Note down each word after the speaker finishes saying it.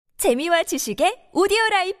재미와 지식의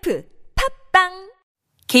오디오라이프 팝빵.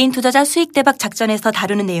 개인 투자자 수익 대박 작전에서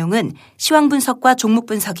다루는 내용은 시황 분석과 종목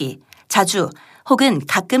분석이 자주 혹은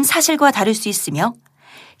가끔 사실과 다를 수 있으며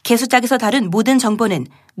개수작에서 다룬 모든 정보는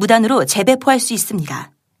무단으로 재배포할 수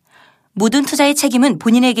있습니다. 모든 투자의 책임은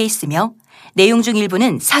본인에게 있으며 내용 중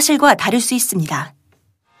일부는 사실과 다를 수 있습니다.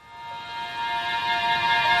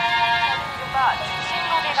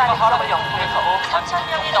 화학을 연구해서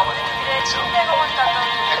 3,000명이 넘는 그들의 침대공원 닫던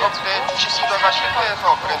백업들의 주식 투자가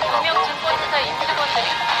실패해서 그랬더라고요. 금융증권사 임직원들이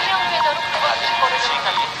투명 계좌로 그것 증거를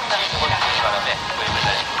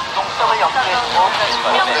조사해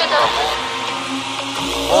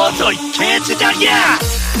어서 개수작이야!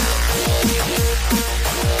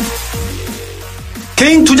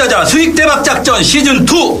 개인 투자자 수익 대박 작전 시즌 2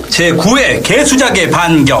 제9회 개수작의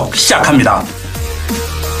반격 시작합니다.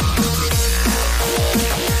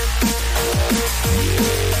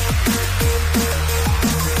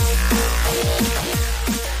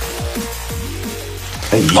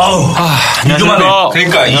 안녕하세요.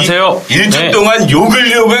 그러니까 안녕하세요. 일주일 동안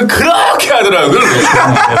욕을 그렇게 하더라고요.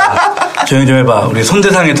 조용히 좀 해봐. 우리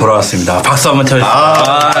손대상에 돌아왔습니다. 박수 한번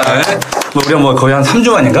쳐주세요. 네. 우리가 거의 한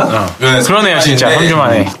 3주 만인가? 네, 그러네요, 진짜. 3주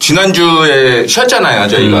만에. 지난주에 쉬었잖아요,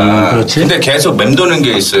 저희가. 그렇지. 근데 계속 맴도는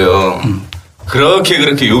게 있어요. 그렇게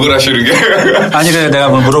요걸 하시는 게. 아니, 그래, 내가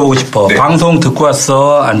한번 물어보고 싶어. 네. 방송 듣고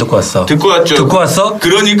왔어? 안 듣고 왔어? 듣고 왔죠. 듣고 왔어?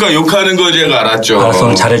 그러니까 욕하는 거 제가 알았죠. 알았어,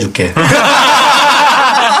 오늘 잘해줄게.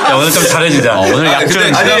 야, 오늘 좀 잘해주자. 오늘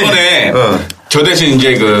근데 지난번에 저 대신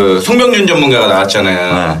이제 송병준 전문가가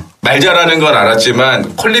나왔잖아요. 말 잘하는 건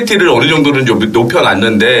알았지만 퀄리티를 어느 정도는 좀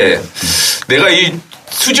높여놨는데 내가 이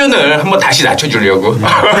수준을 한번 다시 낮춰주려고.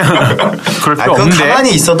 그럴 필요 그건 없는데.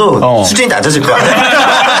 가만히 있어도 수준이 낮아질 것 같아.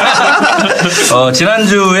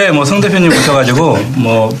 지난주에 송 대표님 오셔가지고,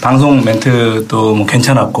 방송 멘트도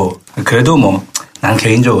괜찮았고, 그래도 난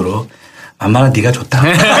개인적으로, 만만한 네가 좋다.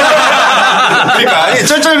 그러니까 아니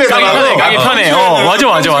쩔쩔매더라고. 가기 편해. 맞아.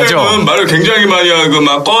 말을 굉장히 많이 하고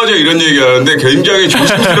막 꺼져 이런 얘기하는데 굉장히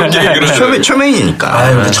조심스럽게 얘기를 하죠. 초면이니까.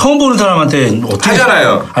 아유, 처음 보는 사람한테 어떻게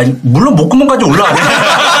하잖아요. 아니, 물론 목구멍까지 올라가네.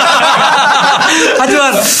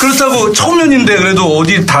 하지만 그렇다고 초면인데 그래도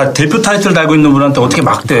어디 다 대표 타이틀 달고 있는 분한테 어떻게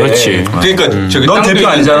막대? 그렇지. 그러니까 저기 넌 대표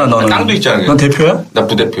아니잖아, 너는. 땅도 있잖아. 넌 대표야? 나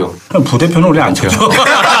부대표. 그럼 부대표는 우리 안 쳐줘.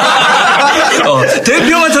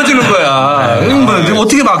 대표만 쳐주는 거야.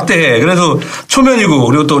 어떻게 막대해. 그래서 초면이고,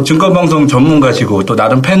 그리고 또 증권방송 전문가시고, 또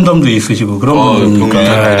나름 팬덤도 있으시고, 그런 분이니까.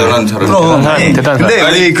 대단한 사람. 그럼. 대단한 근데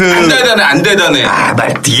사람. 우리 안 대단해.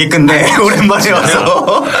 말 되게 끝내. 오랜만에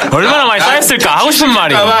와서. 얼마나 많이 쌓였을까? 하고 싶은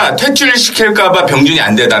말이. 아마 퇴출시킬까봐 병준이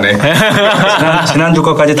안 대단해. 지난주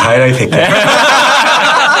거까지 다 해라, 이 새끼.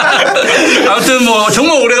 아무튼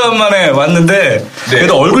정말 오래간만에 왔는데,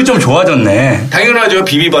 그래도 얼굴이 좀 좋아졌네. 당연하죠.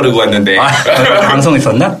 비비 바르고 왔는데. 방송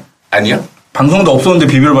있었나? 아니요. 방송도 없었는데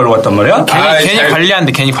비비를 바르고 왔단 말이야? 괜히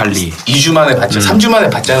관리하는데, 괜히 관리. 2주 만에 봤죠. 3주 만에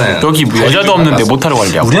봤잖아요. 여기 여자도 없는데 못하러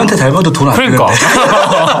관리하고. 우리한테 잘 봐도 돈 안 그러니까.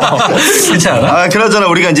 그렇지 않아? 그나저나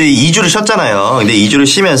우리가 이제 2주를 쉬었잖아요. 근데 2주를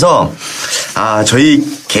쉬면서, 저희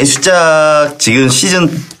개수작 지금 시즌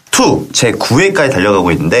 2 제 9회까지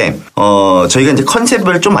달려가고 있는데, 저희가 이제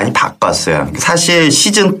컨셉을 좀 많이 바꿨어요. 사실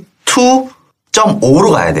시즌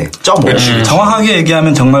 2.5로 가야 돼. 0.5. 정확하게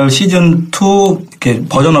얘기하면 정말 시즌 2 이렇게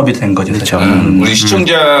버전업이 된 거죠. 그렇죠. 우리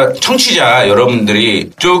청취자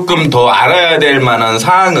여러분들이 조금 더 알아야 될 만한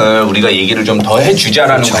사항을 우리가 얘기를 좀 더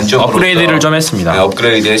해주자라는 관점으로 업그레이드를 좀 했습니다. 네,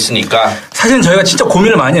 업그레이드 했으니까. 사실 저희가 진짜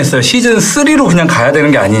고민을 많이 했어요. 시즌 3로 그냥 가야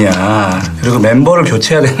되는 게 아니냐. 그리고 멤버를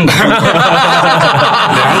교체해야 되는 거.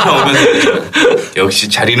 항상 오면서 역시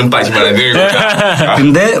자리는 빠지면 안 되니까.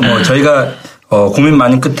 근데 저희가 고민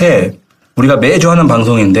많은 끝에 우리가 매주 하는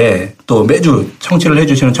방송인데 또 매주 청취를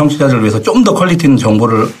해주시는 청취자들을 위해서 좀 더 퀄리티 있는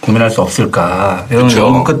정보를 고민할 수 없을까 이런 그렇죠.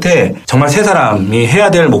 연구 끝에 정말 세 사람이 해야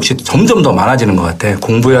될 몫이 점점 더 많아지는 것 같아.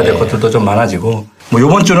 공부해야 될 것들도 좀 많아지고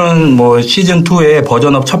요번 주는 시즌 2의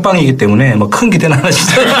버전업 첫 방이기 때문에 큰 기대는 안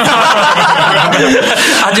하시죠.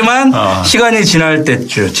 하지만 시간이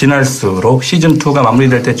지날수록 시즌 2가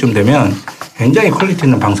마무리될 때쯤 되면 굉장히 퀄리티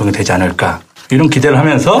있는 방송이 되지 않을까 이런 기대를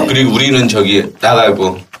하면서 그리고 우리는 저기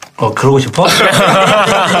나가고 그러고 싶어?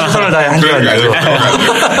 최선을 다해 한 시간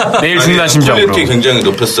내일 중단 심정으로. 퀄리티 굉장히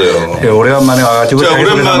높였어요. 네, 오래간만에 와가지고 자,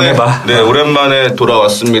 오랜만에 해봐. 네, 오랜만에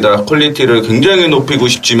돌아왔습니다. 퀄리티를 굉장히 높이고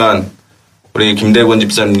싶지만 우리 김대권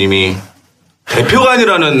집사님이 대표가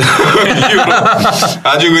아니라는 이유로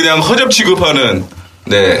아주 그냥 허접 취급하는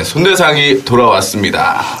네, 손대상이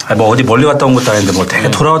돌아왔습니다. 뭐 어디 멀리 갔다 온 것도 아닌데 뭐 되게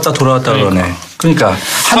돌아왔다 그러네. 그러니까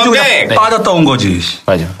한 주에 선배! 빠졌다 온 거지.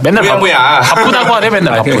 맞아. 맨날 뭐야. 바쁘다고 하네,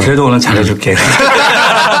 맨날 바쁘. 그래도 오늘 잘해줄게.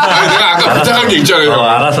 아니, 내가 아까 부탁한 게 있잖아요.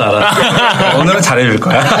 알았어. 오늘은 잘해줄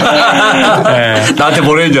거야. 네. 나한테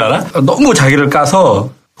뭐라는 줄 알아? 너무 자기를 까서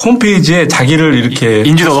홈페이지에 자기를 이렇게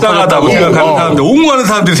인지도 불쌍하다고 높아졌다고. 생각하는 사람들, 옹호하는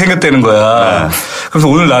사람들이 생겼다는 거야. 그래서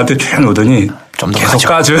오늘 나한테 쫙 오더니 좀 더 계속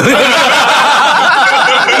까줘.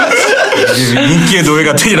 인기의 노예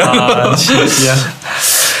같은 이라고. 진짜.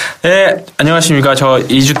 네, 안녕하십니까. 저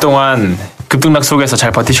 2주 동안 급등락 속에서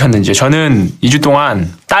잘 버티셨는지. 저는 2주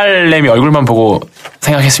동안 딸내미 얼굴만 보고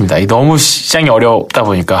생각했습니다. 너무 시장이 어렵다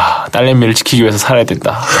보니까 딸내미를 지키기 위해서 살아야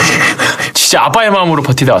된다. 진짜 아빠의 마음으로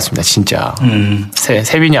버티다 왔습니다. 진짜.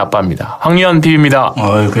 세빈이 아빠입니다. 황유현 PB입니다.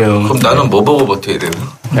 그래요. 그럼 나는 뭐 보고 버텨야 되나?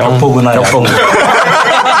 역보구나. 역보.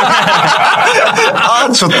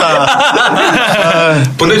 아, 좋다.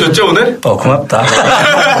 보내줬죠, 오늘? 고맙다.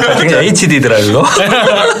 그냥 HD더라, 이거.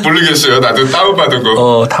 모르겠어요. 나도 다운받은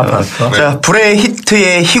거. 다 봤어. 네. 자, 불의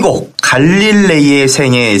히트의 희곡 갈릴레이의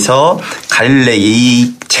생애에서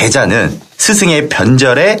갈릴레이 제자는 스승의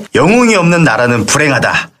변절에 영웅이 없는 나라는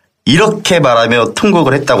불행하다. 이렇게 말하며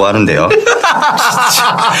통곡을 했다고 하는데요.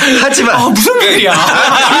 하지만 무슨 말이야?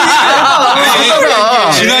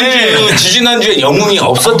 지지난주에 영웅이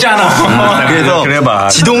없었잖아. 그래서 그래봐.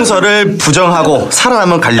 지동설을 부정하고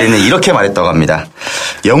살아남은 갈릴레이는 이렇게 말했다고 합니다.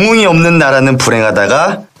 영웅이 없는 나라는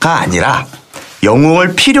불행하다가 아니라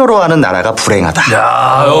영웅을 필요로 하는 나라가 불행하다.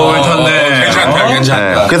 야, 괜찮네.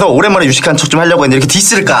 괜찮다. 네, 그래서 오랜만에 유식한 척 좀 하려고 했는데 이렇게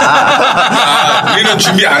디스를까? 우리는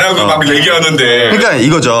준비 안 하고 막 얘기하는데. 그러니까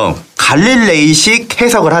이거죠. 갈릴레이식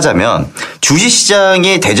해석을 하자면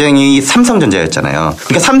주식시장의 대장이 삼성전자였잖아요.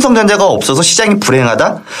 그러니까 삼성전자가 없어서 시장이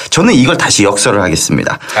불행하다? 저는 이걸 다시 역설을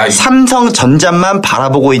하겠습니다. 삼성전자만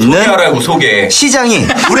바라보고 있는 소개하라고 소개. 시장이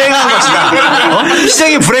불행한 것이다.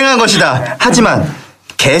 시장이 불행한 것이다. 하지만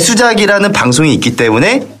개수작이라는 방송이 있기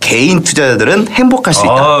때문에 개인 투자자들은 행복할 수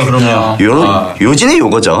있다. 그럼요. 요지는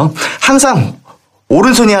요거죠. 항상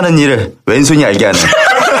오른손이 하는 일을 왼손이 알게 하는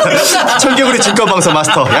청개구리 증권방송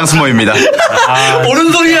마스터 양수모입니다.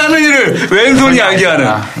 오른손이 하는 일을 왼손이 알게 하는.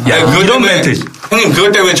 야, 이런 멘트. 형님,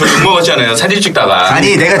 그것 때문에 저 욕먹었잖아요. 사진 찍다가.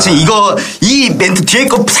 아니, 내가 지금 이 멘트 뒤에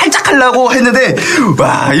거 살짝 하려고 했는데,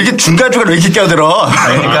 와, 이게 중간중간 왜 이렇게 껴들어?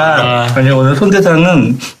 그러니까, 오늘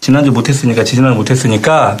손대상은 지난주 못했으니까, 지지난주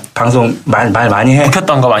못했으니까, 방송 말 많이 해.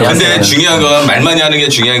 묵혔던 거 많이 근데 하세요. 중요한 건 말 많이 하는 게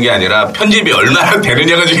중요한 게 아니라 편집이 얼마나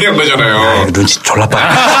되느냐가 중요한 거잖아요. 눈치 졸라 빠.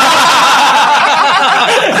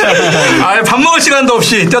 밥 먹을 시간도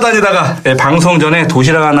없이 뛰어다니다가 방송 전에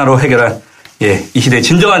도시락 하나로 해결한 이 시대의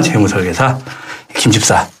진정한 재무설계사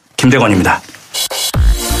김집사 김대건입니다.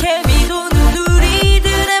 개미도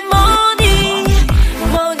누리들의 머니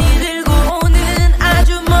들고 오는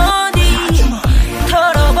아주머니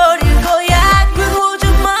털어버릴 거야 그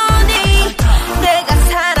호주머니 내가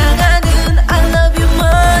사랑하는 I love you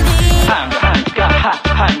money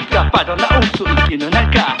한가 빠져나올 수 있기는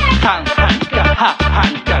할까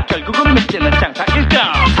한가 결국은 맺지는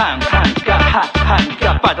장사일까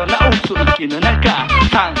한가 빠져나올 수 있기는 할까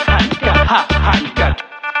한가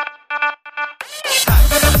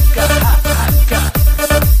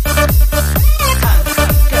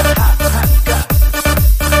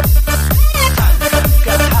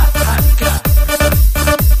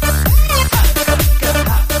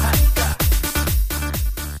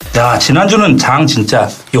야, 지난주는 장 진짜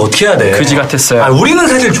이거 어떻게 해야 돼? 그지 같았어요. 우리는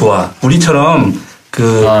사실 좋아. 우리처럼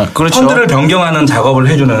그렇죠. 펀드를 변경하는 작업을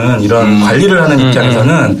해주는 이런 관리를 하는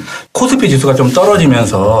입장에서는 코스피 지수가 좀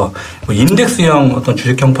떨어지면서 뭐 인덱스형 어떤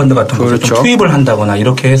주식형 펀드 같은 것을 그렇죠. 좀 투입을 한다거나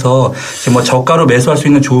이렇게 해서 지금 뭐 저가로 매수할 수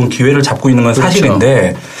있는 좋은 기회를 잡고 있는 건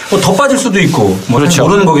사실인데 뭐 더 빠질 수도 있고 뭐 그렇죠.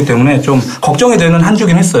 모르는 거기 때문에 좀 걱정이 되는 한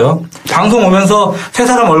주긴 했어요. 방송 오면서 세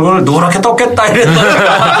사람 얼굴을 노랗게 떴겠다 이랬더니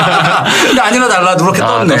근데 아니나 달라 노랗게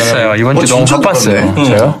떴네. 떴어요. 이번 주 너무 진짜 바빴어요.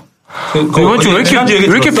 떴네. 저요? 이번 주 왜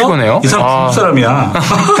이렇게 피곤해요? 이 사람 중국 사람이야.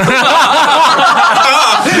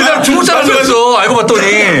 이 사람 중국 사람이었어. 알고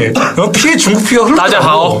봤더니 피에 중국 피가 흐르더라고.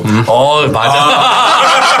 따자하오. 맞아.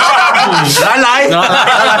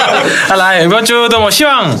 랄라이. 이번 주도 뭐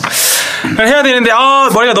시황 해야 되는데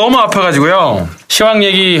머리가 너무 아파가지고요. 시황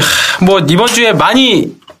얘기 뭐 이번 주에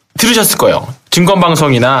많이 들으셨을 거예요.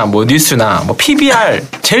 증권방송이나 뭐 뉴스나 뭐 PBR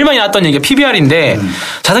제일 많이 나왔던 얘기가 PBR인데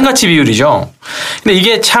자산가치 비율이죠. 근데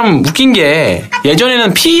이게 참 웃긴 게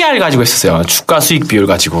예전에는 PER 가지고 있었어요. 주가 수익 비율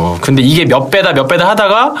가지고. 근데 이게 몇 배다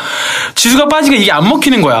하다가 지수가 빠지니까 이게 안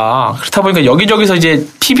먹히는 거야. 그렇다 보니까 여기저기서 이제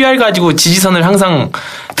PBR 가지고 지지선을 항상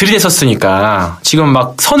들이댔었으니까 지금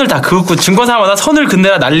막 선을 다 그윽고 증권사마다 선을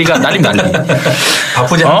긋느라 난리.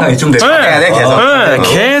 바쁘지 항상 이쯤 되죠.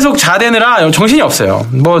 계속 자대느라 정신이 없어요.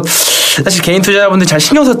 뭐 사실 개인 투자자분들 잘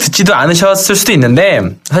신경 써서 듣지도 않으셨을 수도 있는데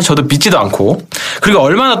사실 저도 믿지도 않고 그리고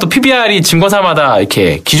얼마나 또 PBR이 증권사마다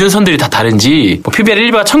이렇게 기준선들이 다 다른지 뭐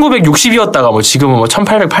PBR 1배가 1960이었다가 뭐 지금은 뭐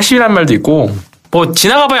 1880이라는 말도 있고 뭐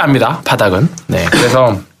지나가봐야 압니다. 바닥은. 네.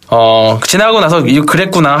 그래서 지나고 나서 이거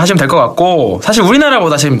그랬구나 하시면 될 것 같고 사실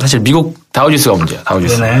우리나라보다 사실 미국 다우지수가 문제야.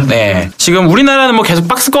 다우지수. 네. 지금 우리나라는 뭐 계속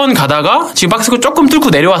박스권 가다가 지금 박스권 조금 뚫고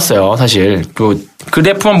내려왔어요. 사실 그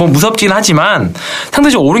그래프만 뭐 무섭긴 하지만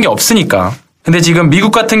상대적으로 오른 게 없으니까. 근데 지금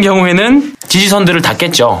미국 같은 경우에는 지지선들을 다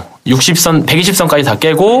깼죠. 60선, 120선까지 다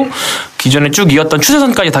깨고 기존에 쭉 이었던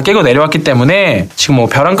추세선까지 다 깨고 내려왔기 때문에 지금 뭐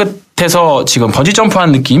벼랑 끝에서 지금 번지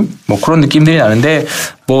점프한 느낌? 뭐 그런 느낌들이 나는데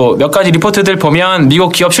뭐 몇 가지 리포트들 보면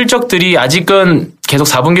미국 기업 실적들이 아직은 계속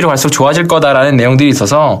 4분기로 갈수록 좋아질 거다라는 내용들이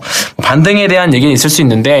있어서 반등에 대한 얘기는 있을 수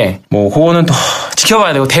있는데 뭐 그거는 또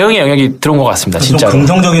지켜봐야 되고 대응의 영역이 들어온 것 같습니다. 진짜.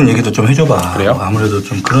 긍정적인 얘기도 좀 해줘봐. 그래요? 아무래도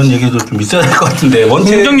좀 그런 얘기도 좀 있어야 될 것 같은데.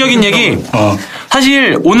 긍정적인 얘기.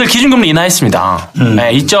 사실 오늘 기준금리 인하했습니다.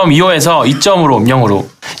 네, 2.25에서 2.5로.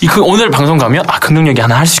 오늘 방송 가면 긍정 얘기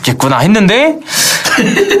하나 할 수 있겠구나 했는데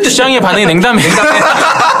시장의 반응이 냉담해.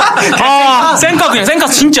 생각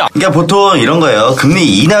진짜. 그러니까 보통 이런 거예요.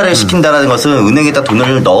 금리 인하를 시킨다라는 것은 은행에다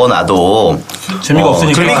돈을 넣어놔도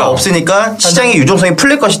재미가 없으니까 시장의 유동성이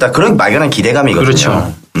풀릴 것이다. 그런 막연한 기대감이거든요.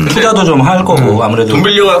 그렇죠. 투자도 좀 할 거고 아무래도 돈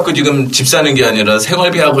빌려갖고 지금 집 사는 게 아니라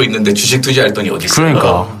생활비 하고 있는데 주식 투자할 돈이 어디 있어요?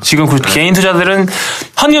 그러니까 지금 개인 투자들은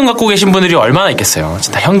현금 갖고 계신 분들이 얼마나 있겠어요.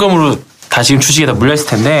 진짜 현금으로 다 지금 주식에 다 물려있을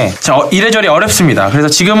텐데 이래저래 어렵습니다. 그래서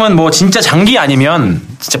지금은 뭐 진짜 장기 아니면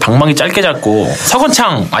진짜 방망이 짧게 잡고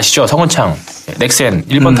서건창 아시죠? 서건창 넥센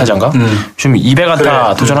 1번 타자인가? 지금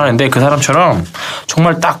 200안타 도전하는데 그 사람처럼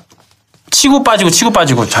정말 딱 치고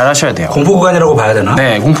빠지고 잘 하셔야 돼요. 공포 구간이라고 봐야 되나?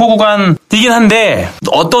 네, 공포 구간이긴 한데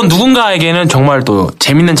어떤 누군가에게는 정말 또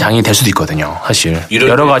재밌는 장이 될 수도 있거든요. 사실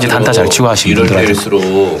여러 가지 단타 잘 치고 하시는 이럴 분들한테.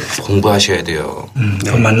 때일수록 공부하셔야 돼요.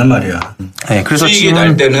 그건 맞는 말이야. 네, 그래서 수익이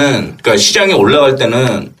날 때는 그러니까 시장이 올라갈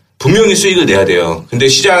때는 분명히 수익을 내야 돼요. 근데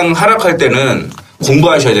시장 하락할 때는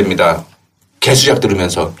공부하셔야 됩니다. 개수작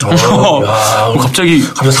들으면서. 갑자기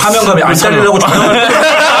사명감이 안 잘리려고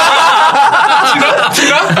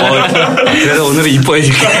그래서 오늘은 이뻐해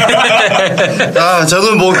줄게.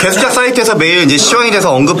 저는 뭐 개수작 사이트에서 매일 이제 시황에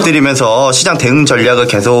대해서 언급드리면서 시장 대응 전략을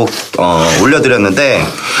계속 올려드렸는데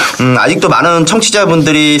아직도 많은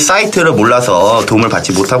청취자분들이 사이트를 몰라서 도움을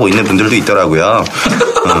받지 못하고 있는 분들도 있더라고요.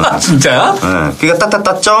 진짜야? 그러니까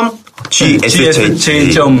GSJ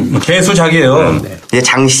개수작이에요. 이제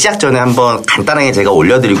장 시작 전에 한번 간단하게 제가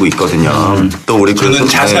올려드리고 있거든요. 또 우리 저는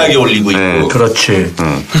자세하게 올리고 있고. 그렇지.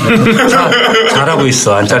 잘하고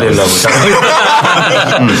있어. 안 잘리려고.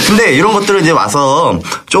 근데 이런 것들을 이제 와서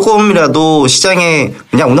조금이라도 시장에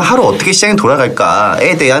그냥 오늘 하루 어떻게 시장이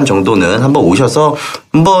돌아갈까에 대한 정도는 한번 오셔서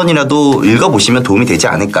한 번이라도 읽어보시면 도움이 되지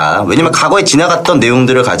않을까. 왜냐면 과거에 지나갔던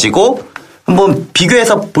내용들을 가지고 한번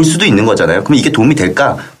비교해서 볼 수도 있는 거잖아요. 그럼 이게 도움이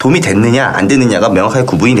될까? 도움이 됐느냐 안 됐느냐가 명확하게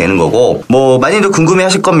구분이 되는 거고 뭐 많이들 궁금해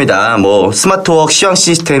하실 겁니다. 뭐 스마트워크 시황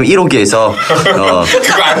시스템 1호기에서 그거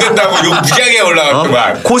안 된다고 욕 무지하게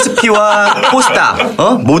올라갔구만. 코스피와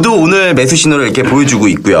코스닥 모두 오늘 매수 신호를 이렇게 보여주고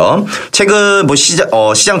있고요. 최근 뭐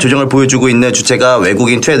시장 조정을 보여주고 있는 주체가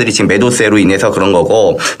외국인 투자들이 지금 매도세로 인해서 그런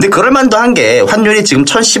거고. 근데 그럴만도 한 게 환율이 지금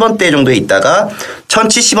 1,010원대 정도에 있다가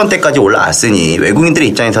 1,070원대까지 올라왔으니 외국인들의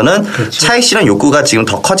입장에서는 차익 실현 욕구가 지금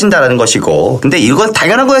더 커진다라는 것이고. 근데 이건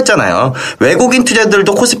당연한 거였잖아요. 외국인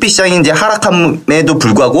투자들도 코스피 시장이 이제 하락함에도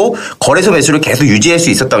불구하고 거래소 매수를 계속 유지할 수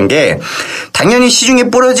있었던 게 당연히 시중에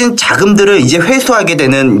뿌려진 자금들을 이제 회수하게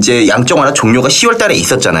되는 이제 양적완화 종료가 10월 달에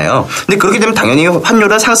있었잖아요. 근데 그렇게 되면 당연히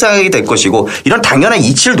환율은 상승하게 될 것이고 이런 당연한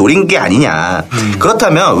이치를 노린 게 아니냐.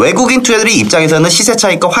 그렇다면 외국인 투자들의 입장에서는 시세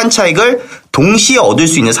차익과 환 차익을 동시에 얻을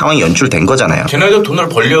수 있는 상황이 연출된 거잖아요. 걔네도 돈을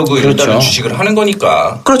벌려고 일단은 주식을 하는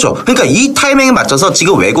거니까. 그렇죠. 그러니까 이 타이밍에 맞춰서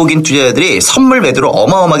지금 외국인 투자자들이 선물 매도를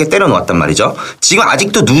어마어마하게 때려놓았단 말이죠. 지금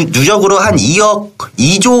아직도 누적으로 한 2조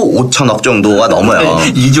 5천억 정도가 넘어요.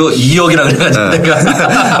 2억이라 그래가지고 내가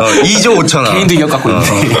 2조 5천억. 개인도 이억 갖고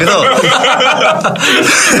있는데. 그래서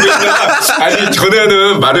아니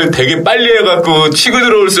전에는 말을 되게 빨리 해갖고 치고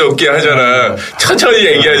들어올 수 없게 하잖아. 천천히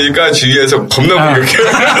얘기하니까 주위에서 겁나 공격해.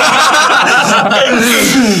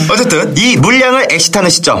 어쨌든 이 물량을 엑시트하는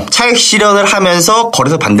시점, 차익 실현을 하면서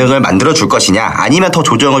거래소 반등을 만들어 줄 것이냐, 아니면 더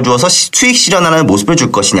조정을 주어서 수익 실현하는 모습을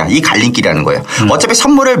줄 것이냐, 이 갈림길이라는 거예요. 어차피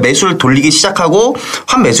선물을 매수를 돌리기 시작하고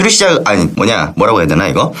환매수를 뭐라고 해야 되나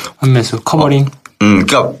이거? 환매수 커버링.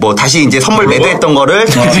 그러니까 뭐 다시 이제 선물 매도했던 거를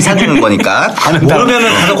사주는 거니까.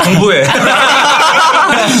 모르면은 가서 공부해.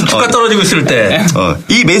 주가 떨어지고 있을 때.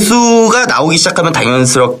 이 매수가 나오기 시작하면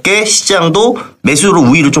당연스럽게 시장도 매수로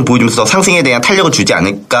우위를 좀 보여주면서 상승에 대한 탄력을 주지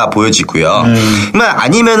않을까 보여지고요.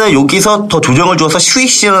 아니면은 여기서 더 조정을 주어서 수익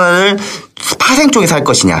실현을 파생 쪽에서 할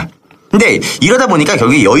것이냐. 근데 이러다 보니까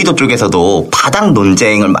결국에 여의도 쪽에서도 바닥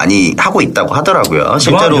논쟁을 많이 하고 있다고 하더라고요.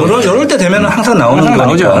 실제로 이럴 때 되면 항상 나오는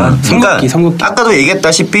거니까. 그러니까 아까도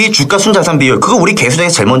얘기했다시피 주가 순자산 비율 그거 우리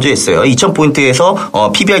개수에서 제일 먼저 했어요.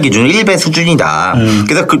 2,000포인트에서 PBR 기준으로 1배 수준이다.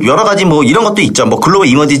 그래서 여러 가지 뭐 이런 것도 있죠. 뭐 글로벌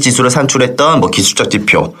이머지 지수를 산출했던 뭐 기술적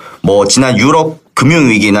지표, 뭐 지난 유럽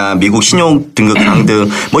금융위기나 미국 신용 등급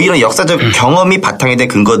강등 뭐 이런 역사적 경험이 바탕에 된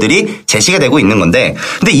근거들이 제시가 되고 있는 건데,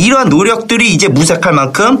 근데 이러한 노력들이 이제 무색할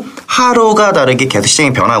만큼 하루가 다르게 계속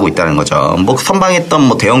시장이 변하고 있다는 거죠. 뭐 선방했던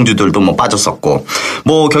뭐 대형주들도 뭐 빠졌었고,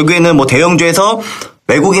 뭐 결국에는 뭐 대형주에서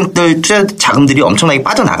외국인들 투자 자금들이 엄청나게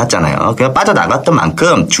빠져나갔잖아요. 그냥 빠져나갔던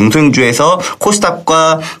만큼 중소형주에서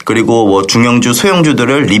코스닥과 그리고 뭐 중형주,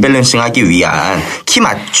 소형주들을 리밸런싱하기 위한 키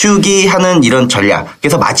맞추기 하는 이런 전략.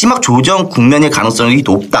 그래서 마지막 조정 국면의 가능성이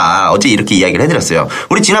높다. 어제 이렇게 이야기를 해드렸어요.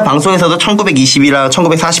 우리 지난 방송에서도 1920이랑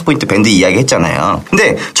 1940포인트 밴드 이야기 했잖아요.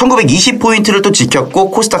 근데 1920포인트를 또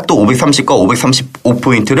지켰고 코스닥도 530과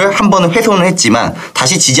 535포인트를 한 번은 훼손을 했지만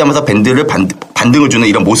다시 지지하면서 밴드를 반등을 주는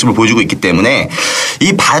이런 모습을 보여주고 있기 때문에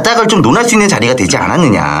이 바닥을 좀 논할 수 있는 자리가 되지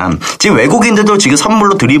않았느냐. 지금 외국인들도 지금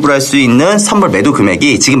선물로 드리블할 수 있는 선물 매도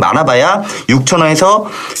금액이 지금 많아봐야 6천원에서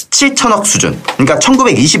 7천억 수준. 그러니까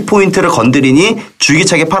 1920포인트를 건드리니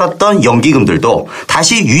줄기차게 팔았던 연기금들도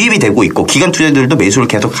다시 유입이 되고 있고 기관 투자들도 매수를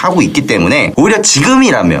계속 하고 있기 때문에 오히려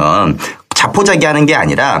지금이라면 자포자기하는 게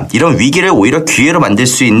아니라 이런 위기를 오히려 기회로 만들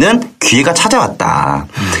수 있는 기회가 찾아왔다.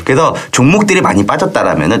 그래서 종목들이 많이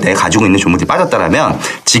빠졌다라면, 내가 가지고 있는 종목들이 빠졌다라면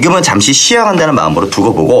지금은 잠시 쉬어간다는 마음으로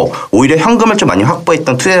두고 보고 오히려 현금을 좀 많이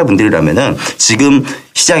확보했던 투자자분들이라면은 지금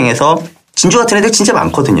시장에서 진주 같은 애들 진짜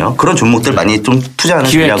많거든요. 그런 종목들 많이 좀 투자하는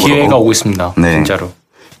전략으로 기회가 오고 있습니다. 네. 진짜로.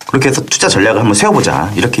 그렇게 해서 투자 전략을 한번 세워보자.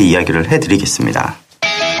 이렇게 이야기를 해드리겠습니다.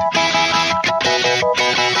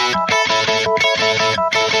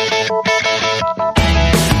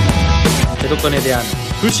 제도권에 대한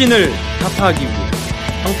불신을 타파하기 위해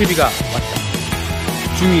황PD가 왔다.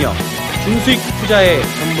 중위형 중수익 투자의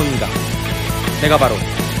전문가, 내가 바로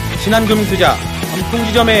신한금융투자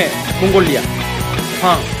삼풍지점의 몽골리아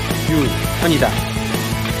황유현이다.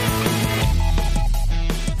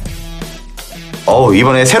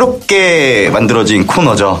 이번에 새롭게 만들어진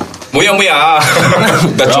코너죠. 뭐야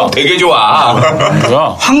나 좀 되게 좋아.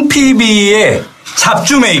 뭐야? 황PB의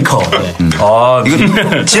잡주 메이커.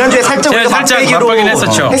 이거 지난주에 살짝 우리가 맛보긴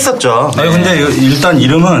했었죠. 아니 근데 일단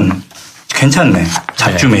이름은 괜찮네.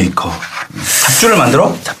 잡주 메이커. 잡주를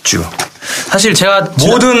만들어? 잡주. 사실 제가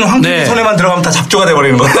모든 황PB 손에만 들어가면 다 잡주가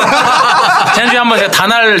돼버리는 거야. 지난주에 한번 제가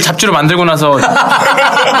단알 잡주를 만들고 나서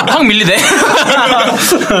확 밀리네.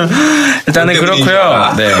 일단은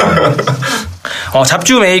그렇고요. 네.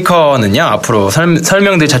 잡주 메이커는요, 앞으로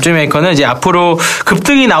설명드릴 잡주 메이커는 이제 앞으로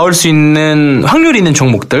급등이 나올 수 있는 확률이 있는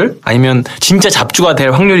종목들, 아니면 진짜 잡주가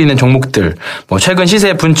될 확률이 있는 종목들, 뭐 최근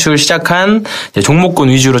시세 분출 시작한 종목군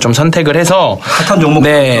위주로 좀 선택을 해서 핫한 종목.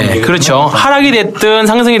 네, 그렇죠. 하락이 됐든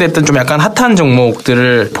상승이 됐든 좀 약간 핫한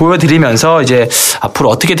종목들을 보여드리면서 이제 앞으로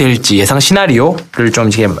어떻게 될지 예상 시나리오를 좀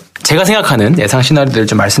이제 제가 생각하는 예상 시나리오를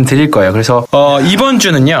좀 말씀드릴 거예요. 그래서 이번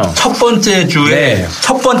주는요, 첫 번째 주에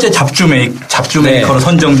첫 번째 잡주 메이커로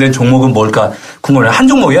선정된 종목은 뭘까 궁금해요. 한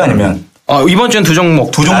종목이야 아니면? 이번 주는 두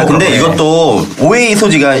종목. 근데 이것도 오해의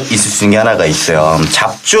소지가 있을 수 있는 게 하나가 있어요.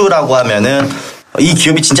 잡주라고 하면은 이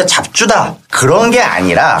기업이 진짜 잡주다 그런 게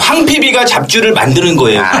아니라 황PB가 잡주를 만드는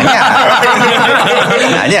거예요.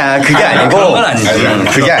 아니야 그게 아니고 그런 건 아니지.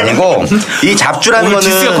 그게 아니고 이 잡주라는 거는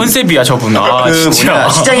지수가 컨셉이야 저분. 진짜.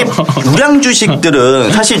 시장의 우량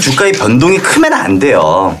주식들은 사실 주가의 변동이 크면 안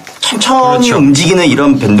돼요. 천천히 움직이는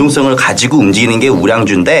이런 변동성을 가지고 움직이는 게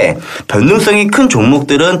우량주인데, 변동성이 큰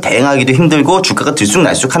종목들은 대응하기도 힘들고 주가가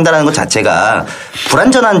들쑥날쑥한다는 것 자체가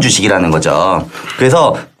불안전한 주식이라는 거죠.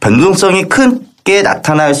 그래서 변동성이 큰 쉽게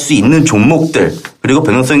나타날 수 있는 종목들 그리고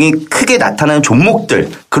변동성이 크게 나타나는 종목들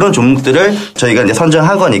그런 종목들을 저희가 이제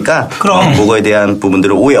선정한 거니까 그럼 그거에 대한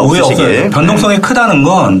부분들을 오해 없으시길. 변동성이 크다는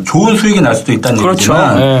건 좋은 수익이 날 수도 있다는 그렇죠.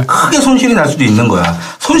 얘기지만 네. 크게 손실이 날 수도 있는 거야.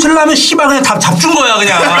 손실 나면 씨발 그냥 다 잡준 거야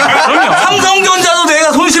그냥. 삼성전자도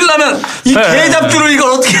내가 손실 나면 이 개잡주를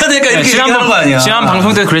이걸 어떻게 해야 될까 이렇게 얘기하는 거 아니야. 지난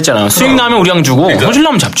방송 때 그랬잖아요. 수익 나면 우량 주고 그러니까. 손실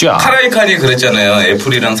나면 잡주야. 카라이칸이 그랬잖아요.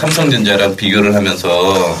 애플이랑 삼성전자랑 비교를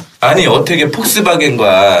하면서 아니 어떻게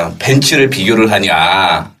폭스바겐과 벤츠를 비교를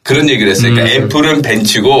하냐 그런 얘기를 했어요. 그러니까 애플은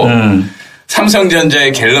벤츠고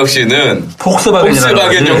삼성전자의 갤럭시는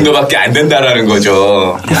폭스바겐 정도밖에 안 된다라는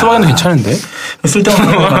거죠. 폭스바겐도 괜찮은데?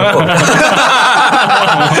 쓸데없는 거 많고.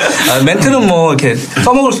 멘트는 뭐 이렇게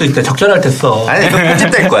써먹을 수 있대. 적절할 때 써. 아니 이거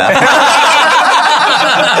편집될 거야.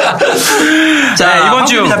 자, 이번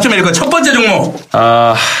주 잡주 메리커 첫 번째 종목.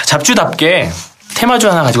 잡주답게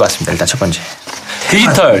테마주 하나 가지고 왔습니다. 일단 첫 번째.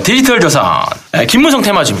 디지털 조선. 김무성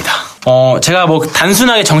테마주입니다. 제가 뭐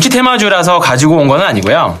단순하게 정치 테마주라서 가지고 온 건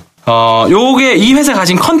아니고요. 요게 이 회사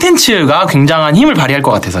가진 컨텐츠가 굉장한 힘을 발휘할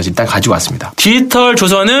것 같아서 일단 가지고 왔습니다. 디지털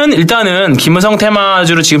조선은 일단은 김무성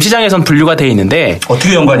테마주로 지금 시장에선 분류가 되어 있는데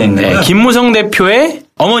어떻게 연관이 있나요? 네, 김무성 대표의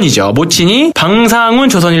어머니죠. 모친이 방상훈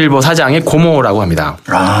조선일보 사장의 고모라고 합니다.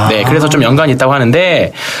 네, 그래서 좀 연관이 있다고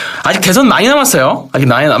하는데 아직 대선 많이 남았어요. 아직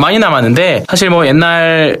많이 남았는데 사실 뭐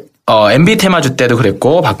옛날 MB 테마주 때도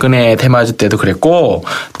그랬고 박근혜 테마주 때도 그랬고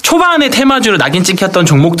초반에 테마주로 낙인 찍혔던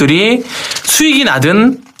종목들이 수익이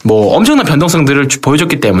나든 뭐 엄청난 변동성들을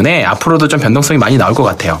보여줬기 때문에 앞으로도 좀 변동성이 많이 나올 것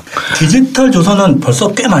같아요. 디지털 조선은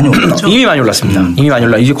벌써 꽤 많이 올랐죠? 이미 많이 올랐습니다. 이미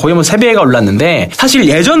많이 이제 거의 뭐 3배가 올랐는데 사실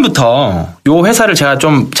예전부터 요 회사를 제가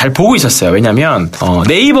좀 잘 보고 있었어요. 왜냐면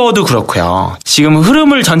네이버도 그렇고요. 지금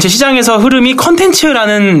흐름을 전체 시장에서 흐름이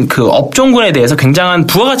컨텐츠라는 그 업종군에 대해서 굉장한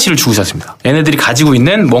부가가치를 주고 있었습니다. 얘네들이 가지고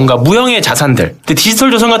있는 뭔가 무형의 자산들. 근데 디지털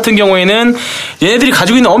조선 같은 경우에는 얘네들이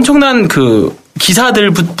가지고 있는 엄청난 그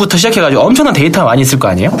기사들부터 시작해가지고 엄청난 데이터가 많이 있을 거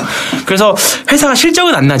아니에요? 그래서 회사가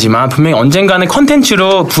실적은 안 나지만 분명히 언젠가는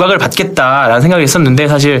컨텐츠로 부각을 받겠다라는 생각이 있었는데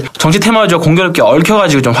사실 정치 테마주가 공교롭게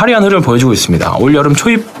얽혀가지고 좀 화려한 흐름을 보여주고 있습니다. 올 여름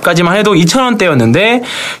초입까지만 해도 2,000원대였는데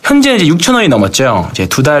현재는 이제 6,000원이 넘었죠. 이제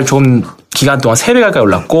 2달 조금 기간 동안 3배 가까이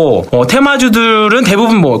올랐고 테마주들은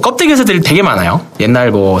대부분 뭐 껍데기 회사들이 되게 많아요. 옛날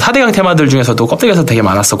뭐 4대강 테마들 중에서도 껍데기 회사 되게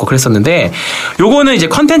많았었고 그랬었는데 요거는 이제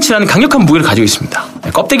컨텐츠라는 강력한 무게를 가지고 있습니다.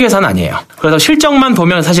 껍데기 회사는 아니에요. 그래서 실적만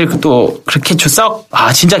보면 사실 또 그렇게 썩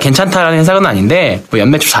진짜 괜찮다라는 회사는 아닌데 뭐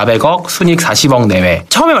연매출 400억, 순이익 40억 내외.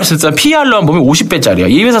 처음에 말씀드렸던 PER로만 보면 50배짜리예요.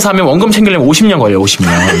 이 회사 사면 원금 챙기려면 50년 걸려요.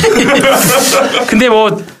 50년. 근데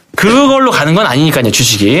뭐 그걸로 가는 건 아니니까요,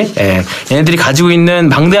 주식이. 예. 얘네들이 가지고 있는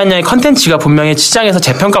방대한 양의 컨텐츠가 분명히 시장에서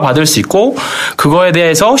재평가 받을 수 있고, 그거에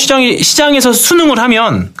대해서 시장에서 수능을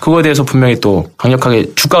하면, 그거에 대해서 분명히 또 강력하게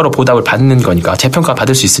주가로 보답을 받는 거니까, 재평가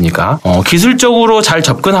받을 수 있으니까, 기술적으로 잘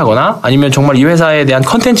접근하거나, 아니면 정말 이 회사에 대한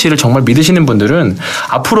컨텐츠를 정말 믿으시는 분들은,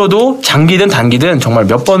 앞으로도 장기든 단기든 정말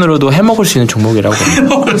몇 번으로도 해먹을 수 있는 종목이라고.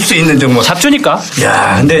 해먹을 수 있는 종목. 잡주니까.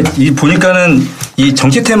 야, 근데 보니까는 이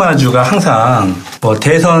정치 테마주가 항상 뭐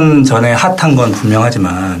대선 전에 핫한 건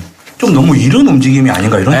분명하지만 좀 너무 이른 움직임이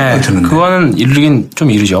아닌가 이런 생각이 드는데. 그거는 이르긴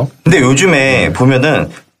좀 이르죠. 근데 요즘에 보면은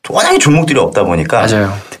워낙에 종목들이 없다 보니까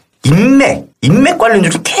맞아요. 인맥 관련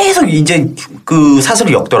쪽에서 계속 이제 그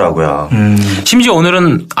사슬이 엮더라고요. 심지어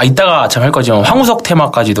오늘은 이따가 참 할 거지만 황우석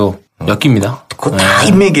테마까지도 엮입니다. 그거 다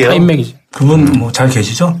인맥이에요. 다 인맥이지. 그분 뭐 잘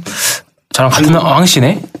계시죠? 저랑 같은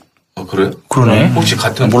황씨네. 그래요? 그러네. 혹시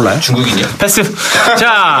같은 몰라요? 중국인이야? 패스.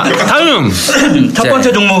 자, 다음. 첫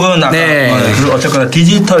번째 종목은 아까 어쨌거나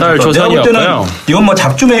디지털 조선이었고요. 이건 뭐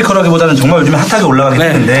잡주 메이커라기보다는 정말 요즘에 핫하게 올라가긴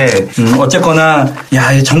했는데 어쨌거나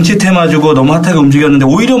야, 정치 테마주고 너무 핫하게 움직였는데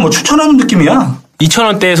오히려 뭐 추천하는 느낌이야.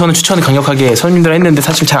 2,000원대에서는 추천을 강력하게 손님들 했는데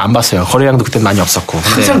사실 잘 안 봤어요. 거래량도 그때 많이 없었고.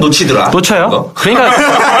 항상 놓치더라. 놓쳐요.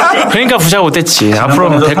 그러니까 부자 못됐지.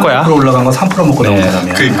 앞으로는 될 거야. 3% 올라간 거 3% 먹고 나온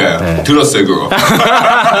사람이야. 그러니까요. 네. 들었어요 그거.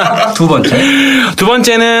 두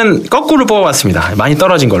번째는 거꾸로 뽑아봤습니다. 많이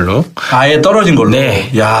떨어진 걸로. 아예 떨어진 걸로.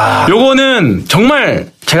 네. 야. 요거는 정말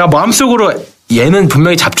제가 마음속으로 얘는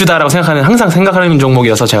분명히 잡주다라고 항상 생각하는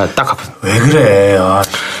종목이어서 제가 딱 갖고. 왜 그래?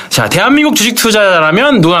 자, 대한민국 주식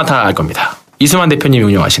투자자라면 누구나 다 알 겁니다. 이수만 대표님이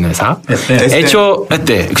운영하시는 회사.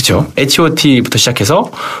 그쵸. HOT부터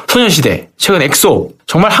시작해서 소년시대, 최근 엑소.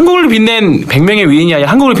 정말 한국을 빛낸 100명의 위인이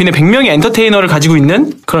아니라 한국을 빛낸 100명의 엔터테이너를 가지고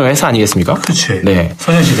있는 그런 회사 아니겠습니까? 그치. 네.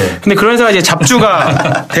 소년시대. 근데 그런 회사가 이제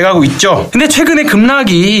잡주가 돼가고 있죠. 근데 최근에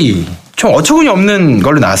급락이 좀 어처구니 없는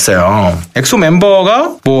걸로 나왔어요. 엑소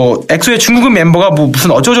멤버가 뭐 엑소의 중국인 멤버가 뭐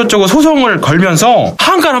무슨 어쩌고저쩌고 소송을 걸면서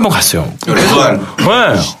하한가를 한번 갔어요. 네,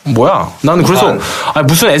 뭐야? 나는 그래서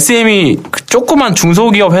무슨 SM이 조그만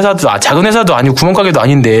중소기업 회사도 작은 회사도 아니고 구멍가게도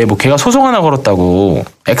아닌데 뭐 걔가 소송 하나 걸었다고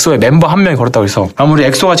엑소의 멤버 한 명이 걸었다고 해서 아무리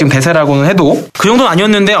엑소가 지금 대세라고는 해도 그 정도는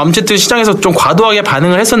아니었는데 어쨌든 시장에서 좀 과도하게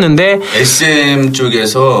반응을 했었는데 SM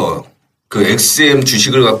쪽에서 그 XM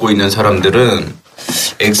주식을 갖고 있는 사람들은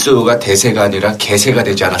엑소가 대세가 아니라 개세가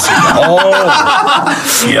되지 않았을까.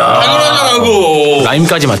 당연하냐고.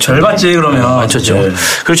 라임까지 맞췄네. 잘 봤지 그러면. 맞췄죠. 네.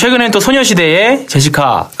 그리고 최근엔 또 소녀시대의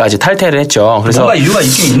제시카까지 탈퇴를 했죠. 그래서 뭔가 이유가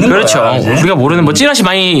있긴 있는 그렇죠. 거야. 그렇죠. 우리가 모르는 뭐 찌라시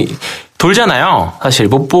많이 돌잖아요. 사실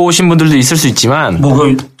못 보신 분들도 있을 수 있지만. 뭐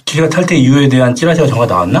그 제시카 탈퇴 이유에 대한 찌라시가 정말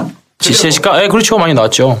나왔나? 제시카, 그렇죠. 많이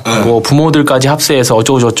나왔죠. 뭐 부모들까지 합세해서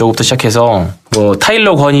어쩌고저쩌고부터 시작해서 뭐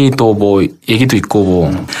타일러 권이 또 뭐 얘기도 있고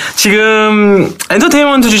뭐 지금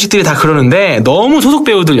엔터테인먼트 주식들이 다 그러는데 너무 소속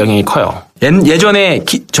배우들 영향이 커요. 예전에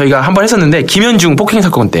저희가 한번 했었는데 김현중 폭행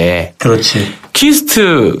사건 때 그렇지.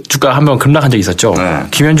 키스트 주가 한번 급락한 적이 있었죠.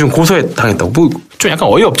 김현중 고소에 당했다고. 뭐 좀 약간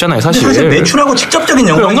어이없잖아요, 사실. 사실 매출하고 직접적인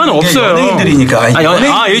연관은 없어요. 연예인들이니까.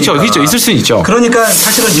 그렇죠. 있을 수 있죠. 그러니까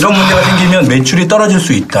사실은 이런 문제가 생기면 매출이 떨어질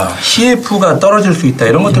수 있다. CF가 떨어질 수 있다.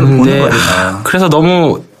 이런 것들을 보는 거니까. 그래서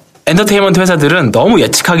너무 엔터테인먼트 회사들은 너무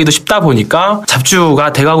예측하기도 쉽다 보니까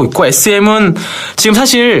잡주가 돼가고 있고 SM은 지금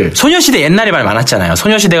사실 소녀시대 옛날에 말 많았잖아요.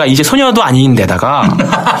 소녀시대가 이제 소녀도 아닌데다가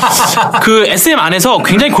그 SM 안에서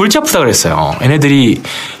굉장히 골치 아프다 그랬어요. 얘네들이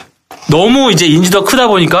너무 이제 인지도가 크다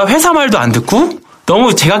보니까 회사 말도 안 듣고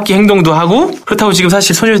너무 제각기 행동도 하고 그렇다고 지금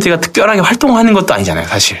사실 소녀시대가 특별하게 활동하는 것도 아니잖아요.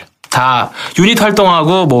 사실. 다 유닛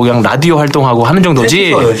활동하고 뭐 그냥 라디오 활동하고 하는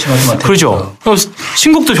정도지. 그렇죠.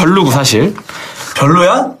 신곡도 별로고 사실.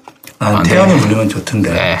 별로야? 난 태연이 부르면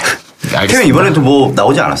좋던데. 네. 태연 이번에도 뭐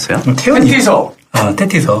나오지 않았어요? 태연 테티서.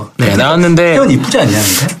 테티서. 네, 나왔는데. 태연 이쁘지 않냐,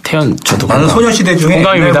 근데? 태연, 저도. 나는 소녀시대 중에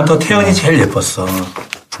공감입니다. 옛날부터 태연이 제일 예뻤어.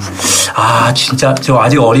 진짜, 저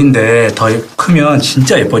아직 어린데 더 크면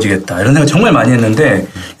진짜 예뻐지겠다. 이런 생각 정말 많이 했는데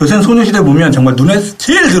요새는 소녀시대 보면 정말 눈에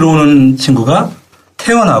제일 들어오는 친구가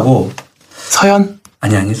태연하고 서연?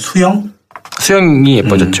 아니, 수영? 수영이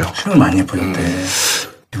예뻐졌죠. 수영 많이 예뻐졌대.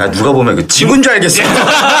 누가 보면 그 친구인 줄 알겠어.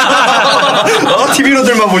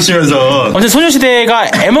 TV로들만 보시면서. 어쨌든 소녀시대가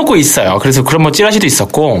애먹고 있어요. 그래서 그런 뭐 찌라시도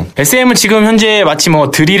있었고, SM은 지금 현재 마치 뭐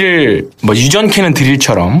드릴을, 뭐 유전 캐는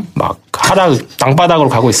드릴처럼 막 하락, 땅바닥으로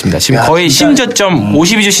가고 있습니다. 지금 거의 신저점,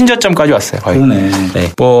 52주 신저점까지 왔어요. 거의. 그러네.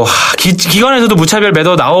 네. 뭐, 기관에서도 무차별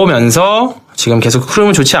매도 나오면서 지금 계속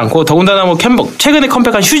흐름은 좋지 않고, 더군다나 뭐 최근에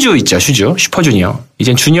컴백한 슈즈 있죠. 슈퍼주니어.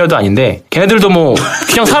 이젠 주니어도 아닌데, 걔네들도 뭐,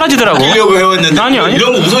 그냥 사라지더라고. 이려고 해왔는데. 아니.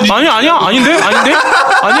 이런 거 웃어지. 아니야. 아닌데?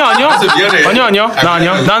 아니야. 나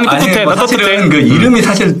아니야. 난 떳떳해. 나 떳떳해. 그 이름이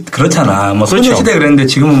사실 그렇잖아. 뭐 그렇죠. 소녀시대 그랬는데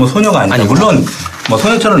지금은 뭐 소녀가 아니다. 물론 뭐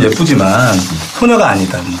소녀처럼 예쁘지만 소녀가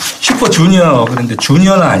아니다. 뭐 슈퍼주니어 그런데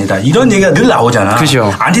주니어는 아니다. 이런 얘기가 늘 나오잖아.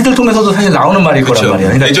 그죠. 안티들 통해서도 사실 나오는 말일 거란 말이야.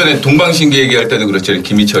 그러니까 예전에 동방신기 얘기할 때도 그렇죠.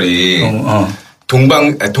 김희철이.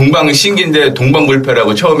 동방신기인데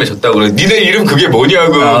동방불패라고 처음에 졌다고 그래. 니네 이름 그게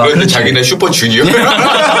뭐냐고. 그런데 자기네 슈퍼주니어.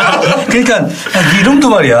 그러니까 이름도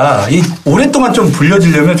말이야. 오랫동안 좀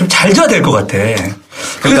불려지려면 좀 잘 져야 될 것 같아.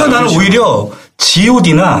 그래서 나는 오히려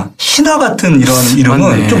G.O.D나 신화 같은 이런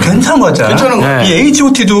이름은 좀 괜찮은 것 같잖아. 괜찮은 거. 이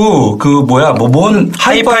H.O.T.도 뭔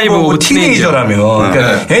하이파이브 티네이저라면.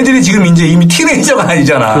 그러니까 애들이 지금 이제 이미 티네이저가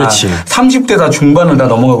아니잖아. 그렇지. 30대 다 중반을 다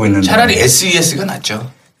넘어가고 있는데. 차라리 SES가 낫죠.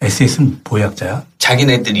 SES는 뭐의 약자야?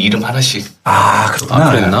 자기네들이 이름 하나씩.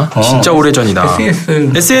 그렇구나. 그랬나? 진짜 오래전이다.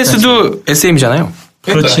 SES도 SM이잖아요.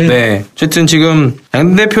 그렇지. 네. 어쨌든 지금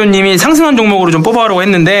양 대표님이 상승한 종목으로 좀 뽑아오려고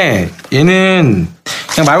했는데 얘는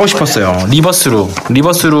그냥 말고 싶었어요.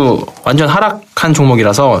 리버스로 완전 하락한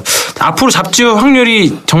종목이라서 앞으로 잡주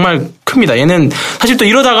확률이 정말 큽니다. 얘는 사실 또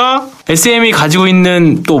이러다가 SM이 가지고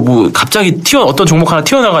있는 또 뭐 갑자기 어떤 종목 하나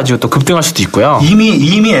튀어나가지고 또 급등할 수도 있고요.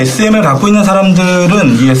 이미 SM을 갖고 있는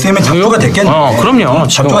사람들은 이 SM의 잡주가 됐겠네. 그럼요.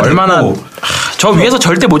 지금 얼마나 저 위에서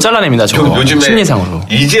절대 못 잘라냅니다. 저거 요즘에 심리상으로.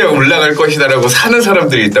 이제 올라갈 것이다라고 사는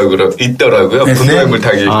사람들이 있더라고요. 분노의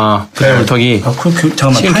물타기. 분노의 물타기.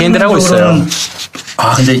 잠깐만. 지금 개인들 하고 있어요.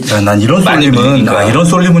 근데 난 이런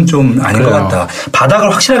쏠림은 좀 아닌 것 같다.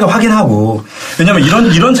 바닥을 확실하게 확인하고. 왜냐면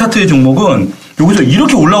이런 차트의 종목은 여기서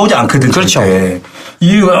이렇게 올라오지 않거든. 그렇죠. 절대.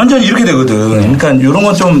 완전 이렇게 되거든. 그러니까 이런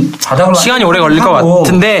건 좀 바닥을 시간이 오래 걸릴 것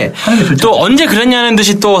같은데 또 언제 그랬냐는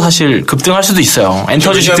듯이 또 사실 급등할 수도 있어요.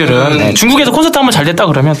 엔터 주식들은 중국에서 콘서트 한번 잘 됐다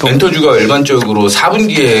그러면 또 엔터주가 일반적으로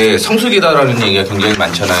 4분기에 성수기다라는 얘기가 굉장히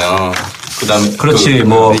많잖아요. 그다음에 그렇지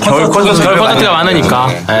겨울 콘서트가 많으니까.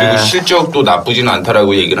 그리고 실적도 나쁘지는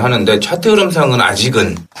않다라고 얘기를 하는데 차트 흐름상은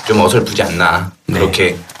아직은 좀 어설프지 않나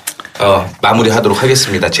그렇게 마무리하도록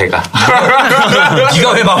하겠습니다. 제가.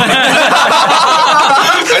 네가 왜 마무리?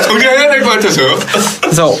 정리해야 될 것 같아서.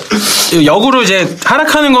 그래서 역으로 이제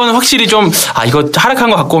하락하는 건 확실히 좀 이거 하락한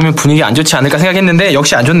거 갖고 오면 분위기 안 좋지 않을까 생각했는데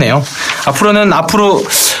역시 안 좋네요. 앞으로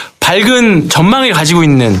밝은 전망을 가지고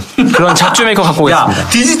있는 그런 잡주 메이커 갖고 오겠습니다. 야,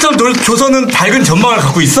 디지털 조선은 밝은 전망을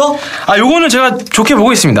갖고 있어? 요거는 제가 좋게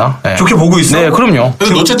보고 있습니다. 네. 좋게 보고 있어? 네, 그럼요.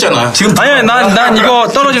 그래서 놓쳤잖아. 지금 아니, 난 이거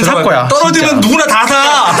떨어지면 살 거야. 떨어지면 진짜. 누구나 다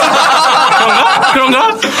사.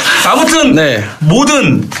 그런가? 아무튼 네.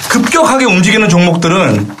 모든 급격하게 움직이는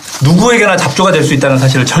종목들은 누구에게나 잡주가 될 수 있다는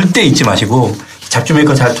사실을 절대 잊지 마시고 잡주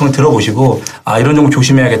메이커 잘 통해 들어보시고 이런 종목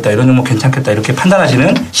조심해야겠다, 이런 종목 괜찮겠다 이렇게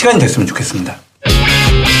판단하시는 시간이 됐으면 좋겠습니다.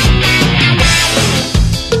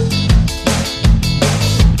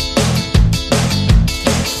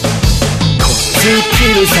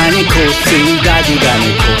 스키르산이 코스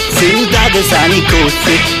가져가는 코스 다드산이 코스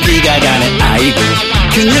비가 가는 아이고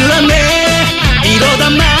큰일 났네 이러다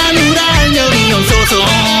마누라 알념이 온소서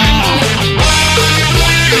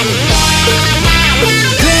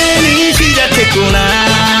괜히 시작했구나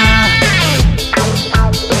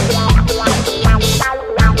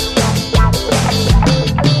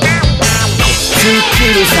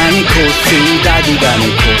스키르산이 코스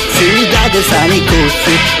가져가는 코스 다드산이 코스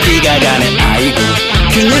비가 가는 아이고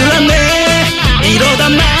큰일 났네 이러다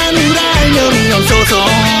마누라 알념이 온소서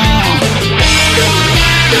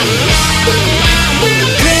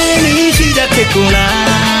괜히 시작했구나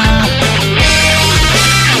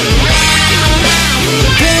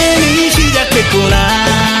괜히 시작했구나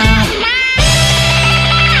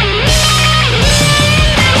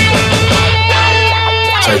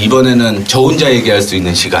자, 이번에는 저 혼자 얘기할 수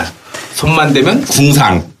있는 시간. 손만 대면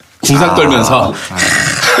궁상 떨면서.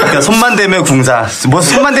 그러니까 손만 대면 궁사.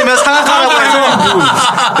 손만 대면 상악하라고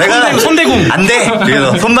해서 내가 손대궁. 안 돼.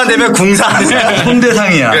 그래서 손만 대면 궁사.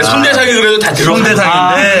 손대상이야. 그래, 손대상이 그래도 다 들어가.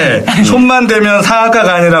 손대상인데 손만 대면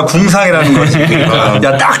상악가가 아니라 궁상이라는 거지.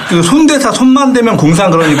 야, 딱 그 손대사 손만 대면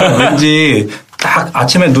궁상 그러니까 왠지 딱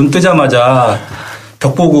아침에 눈 뜨자마자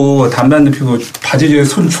벽 보고 담배 한 대 피고 바지 뒤에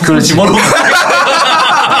손 집어넣고.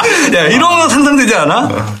 야, 이런 거 상상되지 않아?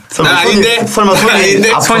 난 아닌데? 설마 손이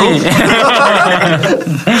아닌데? 손이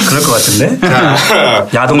그럴 것 같은데? 자,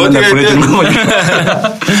 야동 맨날 보내주는 거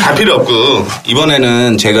보니까. 다 필요 없고,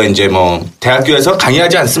 이번에는 제가 이제 대학교에서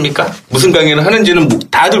강의하지 않습니까? 무슨 강의를 하는지는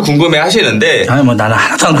다들 궁금해 하시는데. 아니, 나는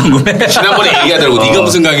하나도 안 궁금해. 지난번에 얘기하더라고. 네가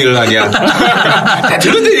무슨 강의를 하냐. 다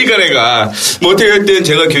들었다니까, 내가. 어떻게 할 땐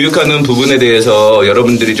제가 교육하는 부분에 대해서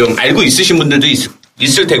여러분들이 좀 알고 있으신 분들도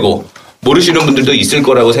있을 테고, 모르시는 분들도 있을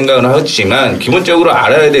거라고 생각을 하지만 기본적으로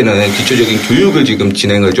알아야 되는 기초적인 교육을 지금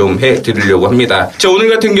진행을 좀 해드리려고 합니다. 자, 오늘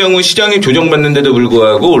같은 경우 시장이 조정받는데도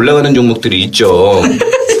불구하고 올라가는 종목들이 있죠.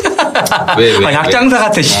 왜? 약장사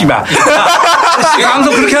같아, 씨발.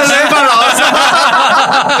 방송 그렇게 할래?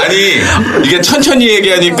 아니, 이게 천천히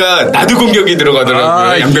얘기하니까 나도 공격이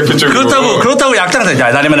들어가더라고요. 양대표 쪽으로. 그렇다고 약장사.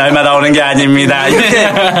 야, 날이면 날마다 오는 게 아닙니다.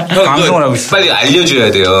 이렇게 방송을 하고 있어. 빨리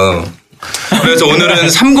알려줘야 돼요. 그래서 오늘은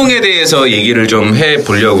 30에 대해서 얘기를 좀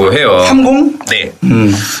해보려고 해요. 30? 네.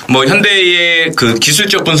 현대의 그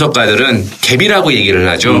기술적 분석가들은 갭이라고 얘기를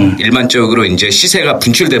하죠. 일반적으로 이제 시세가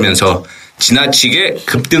분출되면서 지나치게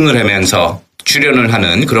급등을 하면서 출현을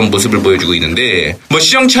하는 그런 모습을 보여주고 있는데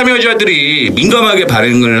시장 참여자들이 민감하게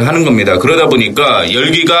반응을 하는 겁니다. 그러다 보니까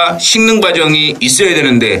열기가 식는 과정이 있어야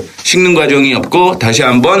되는데 식는 과정이 없고 다시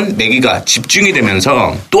한번 매기가 집중이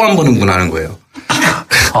되면서 또 한 번 흥분하는 거예요.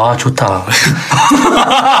 좋다.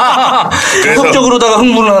 계속적으로다가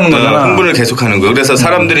흥분을 하는 거잖아. 흥분을 계속하는 거예요. 그래서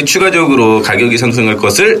사람들이 추가적으로 가격이 상승할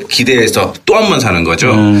것을 기대해서 또 한 번 사는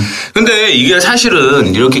거죠. 근데 이게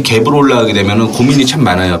사실은 이렇게 갭으로 올라가게 되면 고민이 참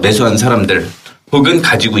많아요. 매수한 사람들 혹은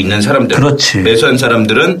가지고 있는 사람들. 그렇지. 매수한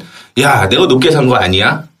사람들은 야, 내가 높게 산 거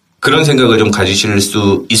아니야? 그런 생각을 좀 가지실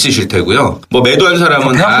수 있으실 테고요. 매도한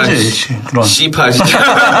사람은 씨파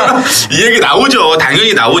진짜 이 얘기 나오죠.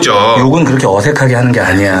 당연히 나오죠. 욕은 그렇게 어색하게 하는 게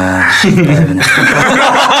아니야. 잘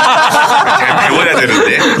배워야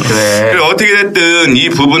되는데. 그래. 어떻게 됐든 이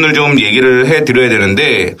부분을 좀 얘기를 해드려야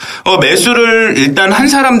되는데 매수를 일단 한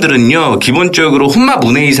사람들은요. 기본적으로 혼마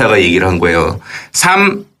문해이사가 얘기를 한 거예요.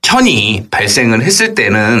 3천이 발생을 했을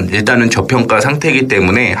때는 일단은 저평가 상태이기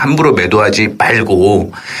때문에 함부로 매도하지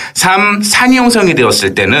말고 4니 형성이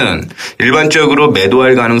되었을 때는 일반적으로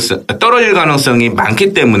매도할 떨어질 가능성이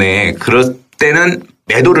많기 때문에 그럴 때는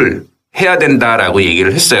매도를 해야 된다라고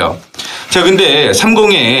얘기를 했어요. 자, 근데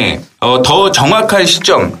 30에 더 정확한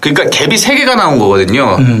시점, 그러니까 갭이 3개가 나온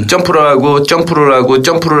거거든요. 점프를 하고 점프를 하고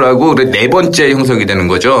점프를 하고 그래 4번째 형성이 되는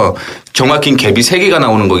거죠. 정확히 갭이 3개가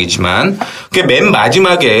나오는 거겠지만 맨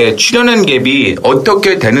마지막에 출현한 갭이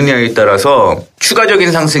어떻게 되느냐에 따라서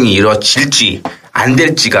추가적인 상승이 이루어질지 안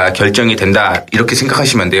될지가 결정이 된다 이렇게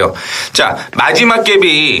생각하시면 돼요. 자, 마지막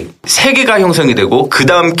갭이 3개가 형성이 되고 그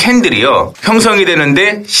다음 캔들이요 형성이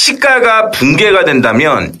되는데 시가가 붕괴가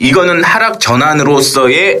된다면 이거는 하락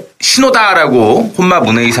전환으로서의 신호다라고 혼마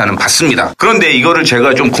문의사는 봤습니다. 그런데 이거를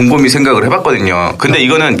제가 좀 곰곰이 생각을 해봤거든요. 근데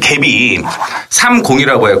이거는 갭이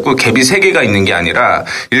 30이라고 했고 갭이 3개가 있는 게 아니라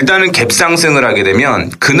일단은 갭 상승을 하게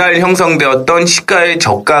되면 그날 형성되었던 시가의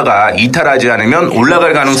저가가 이탈하지 않으면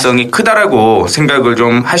올라갈 가능성이 크다라고 생각을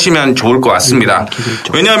좀 하시면 좋을 것 같습니다.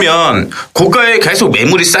 왜냐하면 고가에 계속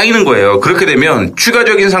매물이 쌓이는 거예요. 그렇게 되면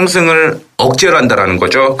추가적인 상승을 억제를 한다라는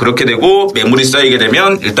거죠. 그렇게 되고 매물이 쌓이게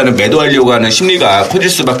되면 일단은 매도하려고 하는 심리가 커질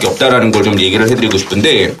수밖에 없다라는 걸 좀 얘기를 해드리고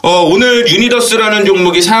싶은데 오늘 유니더스라는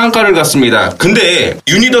종목이 상한가를 갔습니다. 근데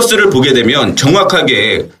유니더스를 보게 되면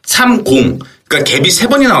정확하게 30 그러니까 갭이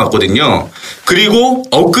 3번이 나왔거든요. 그리고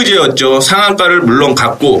엊그제였죠. 상한가를 물론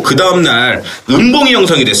갔고 그 다음날 음봉이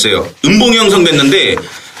형성이 됐어요. 음봉이 형성됐는데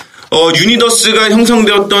유니더스가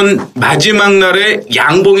형성되었던 마지막 날에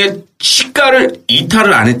양봉의 시가를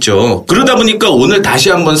이탈을 안 했죠. 그러다 보니까 오늘 다시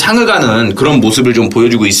한번 상을 가는 그런 모습을 좀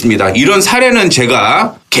보여주고 있습니다. 이런 사례는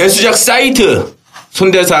제가 개수작 사이트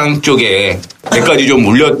손대상 쪽에 몇 가지 좀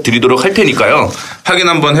올려드리도록 할 테니까요. 확인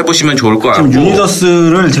한번 해보시면 좋을 것 같고. 지금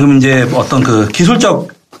유니더스를 지금 이제 어떤 그 기술적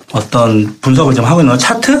어떤 분석을 좀 하고 있는 거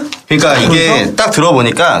차트? 그러니까 이게 딱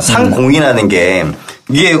들어보니까 상공이라는 게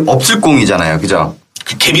이게 없을 공이잖아요. 그죠?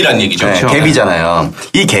 그 갭이란 얘기죠. 네, 갭이잖아요.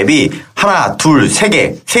 이 갭이 하나, 둘,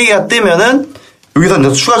 3개. 3개가 뜨면은 여기서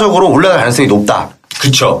이제 추가적으로 올라갈 가능성이 높다.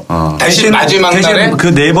 그쵸. 대신 마지막 날에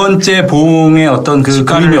그 4번째 봉의 어떤 그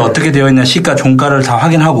그림이 어떻게 되어 있냐 시가 종가를 다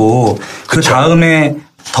확인하고 그 다음에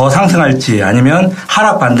더 상승할지 아니면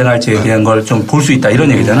하락 반등할지에 대한 걸 좀 볼 수 있다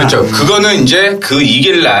이런 얘기잖아. 그렇죠. 그거는 이제 그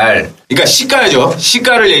이길 날 그러니까 시가죠.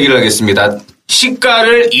 시가를 얘기를 하겠습니다.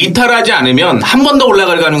 시가를 이탈하지 않으면 한 번 더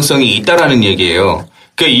올라갈 가능성이 있다라는 얘기예요.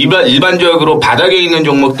 그러니까 일반적으로 바닥에 있는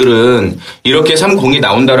종목들은 이렇게 30이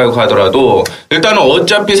나온다라고 하더라도 일단은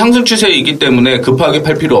어차피 상승 추세에 있기 때문에 급하게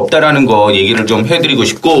팔 필요 없다라는 거 얘기를 좀 해드리고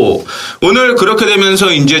싶고 오늘 그렇게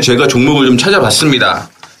되면서 이제 제가 종목을 좀 찾아봤습니다.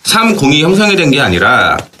 30이 형성이 된 게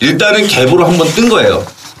아니라 일단은 갭으로 한번 뜬 거예요.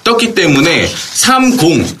 떴기 때문에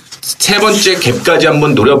 30 세 번째 갭까지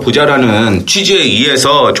한번 노려보자라는 취지에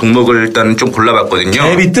의해서 종목을 일단 좀 골라봤거든요.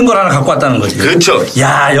 갭이 뜬 걸 하나 갖고 왔다는 거지. 그렇죠.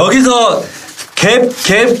 야 여기서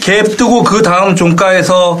갭 뜨고 그 다음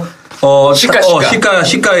종가에서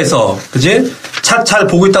시가에서 그지? 잘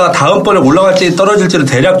보고 있다가 다음번에 올라갈지 떨어질지를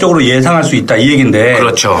대략적으로 예상할 수 있다 이 얘긴데.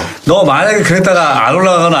 그렇죠. 너 만약에 그랬다가 안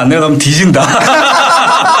올라가거나 안 내려가면 뒤진다.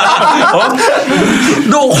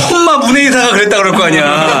 너 혼마 문혜이사가 그랬다 그럴 거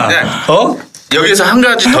아니야. 네. 여기서 한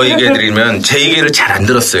가지 더 얘기해드리면 제 얘기를 잘 안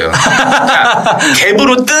들었어요. 자,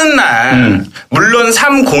 갭으로 뜬 날 물론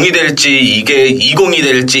 30이 될지 이게 20이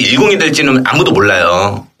될지 10이 될지는 아무도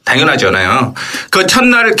몰라요. 당연하잖아요. 그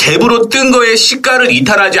첫날 갭으로 뜬 거에 시가를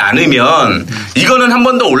이탈하지 않으면 이거는 한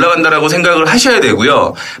번 더 올라간다라고 생각을 하셔야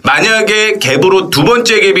되고요. 만약에 갭으로 두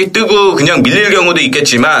번째 갭이 뜨고 그냥 밀릴 경우도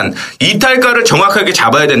있겠지만 이탈가를 정확하게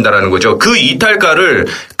잡아야 된다라는 거죠. 그 이탈가를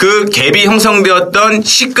그 갭이 형성되었던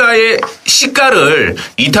시가를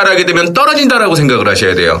이탈하게 되면 떨어진다라고 생각을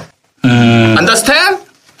하셔야 돼요. Understand?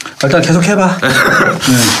 일단 계속 해봐.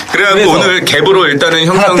 그래갖고 오늘 갭으로 일단은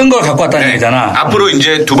형성 뜬 걸 갖고 왔다는 얘기잖아. 앞으로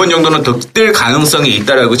이제 2번 정도는 더 뜰 가능성이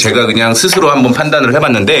있다라고 제가 그냥 스스로 한번 판단을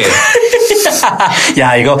해봤는데.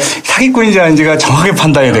 야 이거 사기꾼인지 아닌지가 정확하게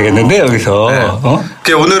판단해야 되겠는데 여기서.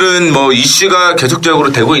 네. 오늘은 뭐 이슈가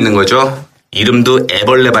계속적으로 되고 있는 거죠. 이름도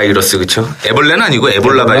에벌레 바이러스 그렇죠? 에벌레는 아니고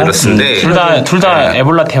에볼라 바이러스인데. 둘 다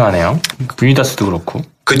에볼라 테마네요. 유니더스도 그렇고.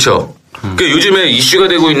 그렇죠. 요즘에 이슈가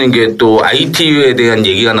되고 있는 게 또 ITU에 대한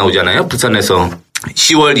얘기가 나오잖아요. 부산에서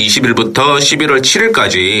 10월 20일부터 11월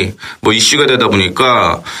 7일까지 뭐 이슈가 되다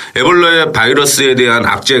보니까 에볼라 바이러스에 대한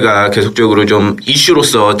악재가 계속적으로 좀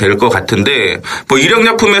이슈로서 될 것 같은데 뭐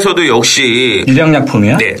일약약품에서도 역시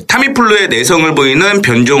일약약품이야? 네, 타미플루의 내성을 보이는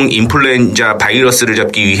변종 인플루엔자 바이러스를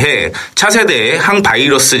잡기 위해 차세대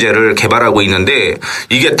항바이러스제를 개발하고 있는데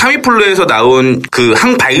이게 타미플루에서 나온 그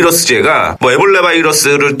항바이러스제가 뭐 에볼라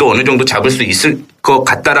바이러스를 또 어느 정도 잡을 수 있을 것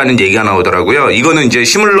같다라는 얘기가 나오더라고요. 이거는 이제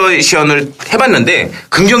시뮬레이션을 해봤는데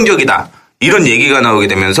긍정적이다. 이런 얘기가 나오게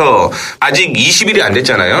되면서 아직 20일이 안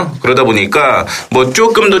됐잖아요. 그러다 보니까 뭐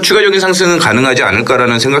조금 더 추가적인 상승은 가능하지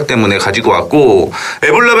않을까라는 생각 때문에 가지고 왔고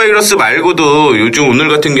에볼라 바이러스 말고도 요즘 오늘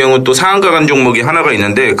같은 경우 또 상한가 간 종목이 하나가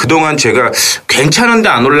있는데 그동안 제가 괜찮은데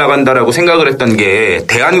안 올라간다라고 생각을 했던 게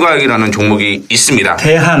대한과학이라는 종목이 있습니다.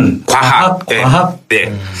 대한과학? 네. 과학?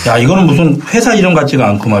 네. 야, 이거는 무슨 회사 이름 같지가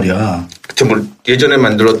않고 말이야. 뭐 예전에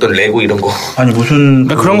만들었던 레고 이런 거. 아니 무슨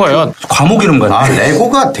그런 거예요. 과목 이름 같아. 아,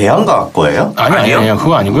 레고가 대한과학 거예요? 아니요.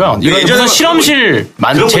 그거 아니고요. 이거 무슨 실험실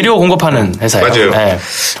재료 공급하는 회사예요. 맞아요. 네.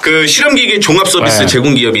 그 실험기계 종합 서비스 네.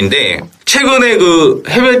 제공 기업인데 최근에 그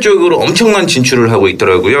해외 쪽으로 엄청난 진출을 하고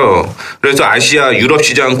있더라고요. 그래서 아시아, 유럽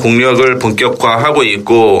시장 공략을 본격화하고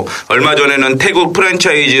있고 얼마 전에는 태국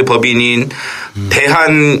프랜차이즈 법인인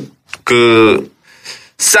대한 그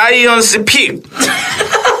사이언스 픽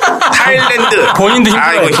타일랜드. 본인도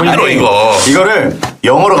힘들어요. 이거 힘들어 이거. 이거를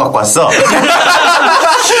영어로 갖고 왔어.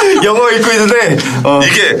 영어 읽고 있는데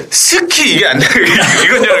이게 스키 이게 안 돼.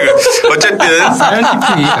 이건 어쨌든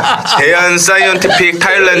사이언티픽. 대한 사이언티픽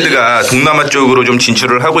타일랜드가 동남아 쪽으로 좀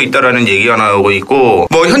진출을 하고 있다라는 얘기가 나오고 있고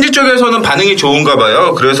뭐 현지 쪽에서는 반응이 좋은가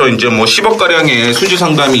봐요. 그래서 이제 뭐 10억 가량의 수주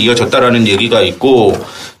상담이 이어졌다라는 얘기가 있고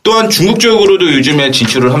또한 중국 쪽으로도 요즘에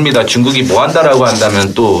진출을 합니다. 중국이 뭐 한다라고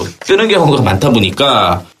한다면 또 뜨는 경우가 많다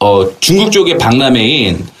보니까 중국 쪽의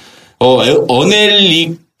박람회인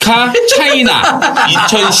어넬리카 차이나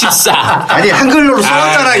 2014 아니 한글로로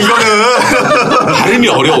써놨잖아 이거는. 발음이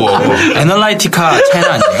어려워. 애널라이티카 차이나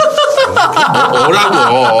아니에요?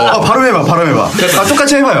 어라고. 발음해봐.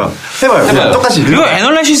 똑같이 해봐요. 똑같이. 이거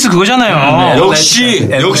애널라이시스 그거잖아요. 역시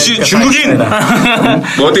중국인.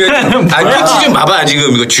 뭐 어떻게? 끝이 좀 봐봐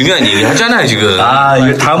지금 이거 중요한 얘기 하잖아 지금.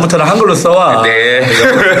 이거 다음부터는 한글로 써와. 네.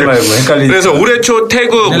 헷갈리지. 그래서 올해 초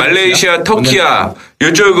태국, 말레이시아, 터키야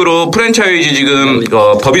이쪽으로 프랜차이즈 지금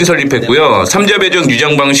법인 설립했고요. 3자 배정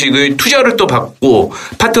유장 방식의 투자를 또 받고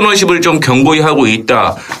파트너십을 좀 견고히 하고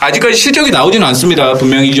있다. 아직까지 실적이 나오지는 않습니다.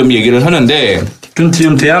 분명히 좀 얘기를 하는데.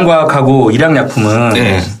 지금 대한과학하고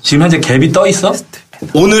일양약품은 지금 현재 갭이 떠 있어?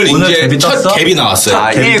 오늘 이제 갭이 첫 떴어? 갭이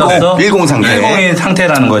나왔어요. 10 상태. 10의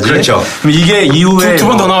상태라는 거지. 그렇죠. 그럼 이게 이후에 두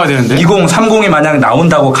번 더 나와야 되는데. 2030이 만약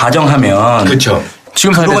나온다고 가정하면. 그렇죠.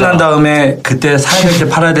 지금 그러고 난 다음에 그때 사야 될지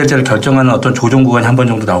팔아야 될지를 결정하는 어떤 조정 구간이 한 번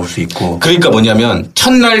정도 나올 수 있고. 그러니까 뭐냐면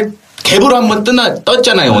첫날 갭으로 한번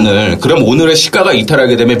떴잖아요, 오늘. 그럼 오늘의 시가가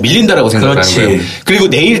이탈하게 되면 밀린다라고 생각하는 거예요. 그리고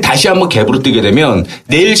내일 다시 한번 갭으로 뜨게 되면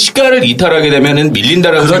내일 시가를 이탈하게 되면은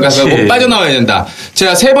밀린다라고 생각하고 빠져나와야 된다.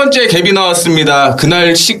 자, 세 번째 갭이 나왔습니다.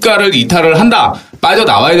 그날 시가를 이탈을 한다.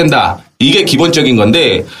 빠져나와야 된다. 이게 기본적인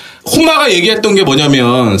건데 호마가 얘기했던 게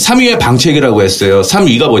뭐냐면 3위의 방책이라고 했어요.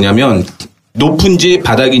 3위가 뭐냐면 높은지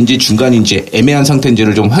바닥인지 중간인지 애매한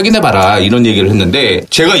상태인지를 좀 확인해봐라 이런 얘기를 했는데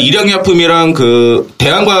제가 일양약품이랑 그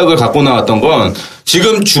대한과학을 갖고 나왔던 건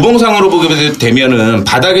지금 주봉상으로 보게 되면은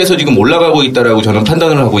바닥에서 지금 올라가고 있다라고 저는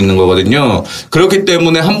판단을 하고 있는 거거든요. 그렇기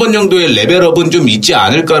때문에 한 번 정도의 레벨업은 좀 있지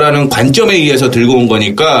않을까라는 관점에 의해서 들고 온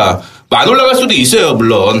거니까 안 올라갈 수도 있어요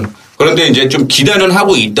물론. 그런데 이제 좀 기대는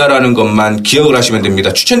하고 있다라는 것만 기억을 하시면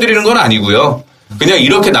됩니다. 추천드리는 건 아니고요. 그냥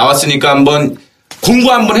이렇게 나왔으니까 한번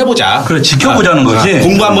공부 한번 해보자. 그래, 지켜보자는 거지.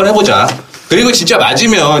 공부 한번 해보자. 그리고 진짜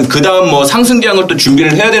맞으면 그 다음 뭐 상승장을 또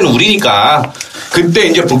준비를 해야 되는 우리니까 그때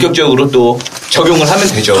이제 본격적으로 또 적용을 하면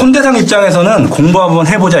되죠. 손대상 입장에서는 공부 한번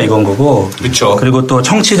해보자 이건 거고. 그렇죠. 그리고 또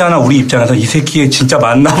청취자나 우리 입장에서 이 새끼 진짜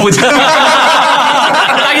만나보자.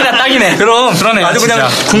 딱이네. 그러네. 아주 그냥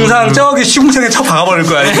궁상 저기 시궁창에 쳐 박아버릴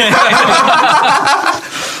거야.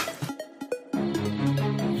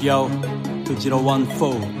 Yo,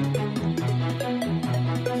 2014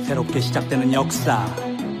 새롭게 시작되는 역사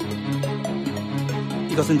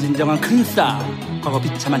이것은 진정한 큰 싸움 과거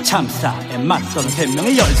비참한 참사에 맞서는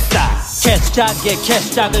생명의 열사 개수작에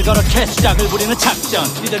개수작을 걸어 개수작을 부리는 작전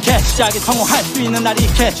이들 개수작이 성공할 수 있는 날이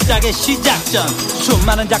개수작의 시작전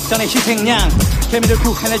수많은 작전의 희생양 개미를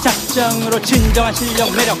구해낼 작정으로 진정한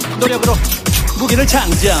실력 매력 노력으로 무기를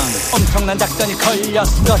장전 엄청난 작전이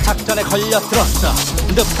걸렸어 작전에 걸려들었어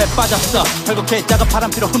늪에 빠졌어 결국 개짜가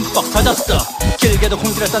바람피로 흠뻑 터졌어 길게도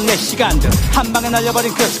공들였던 내 시간들 한 방에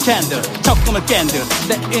날려버린 그 스캔들 적금을 깬들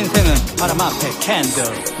내 인생은 바람 앞에 캔들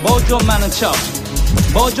뭐 좀 많은 척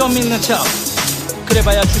뭐 좀 믿는 척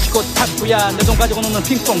그래봐야 주식고 탁구야 내 돈 가지고 노는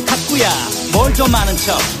핑퐁 탁구야 뭘 좀 많은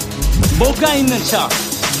척 뭐가 있는 척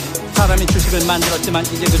사람이 주식을 만들었지만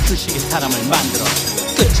이제 그 주식이 사람을 만들어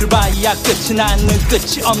끝을 봐야 끝이 나는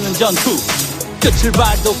끝이 없는 전투 끝을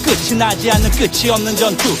봐도 끝이 나지 않는 끝이 없는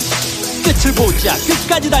전투 끝을 보자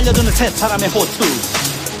끝까지 달려드는 세 사람의 호투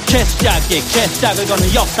개수작에 개수작을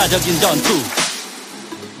거는 역사적인 전투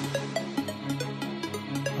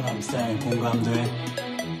What I'm saying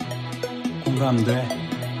공감돼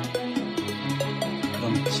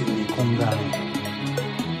그럼 지금 이 공간에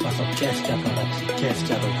와서 개수작과 같이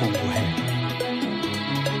개수작을 공부해.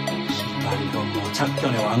 시발 이건 뭐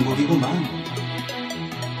작전의 왕국이구만.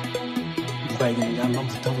 누가 이기는지 한번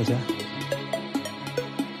붙어보자.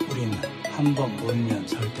 우리는 한 번 몰면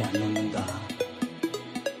절대 안 놓는다.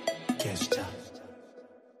 개수작.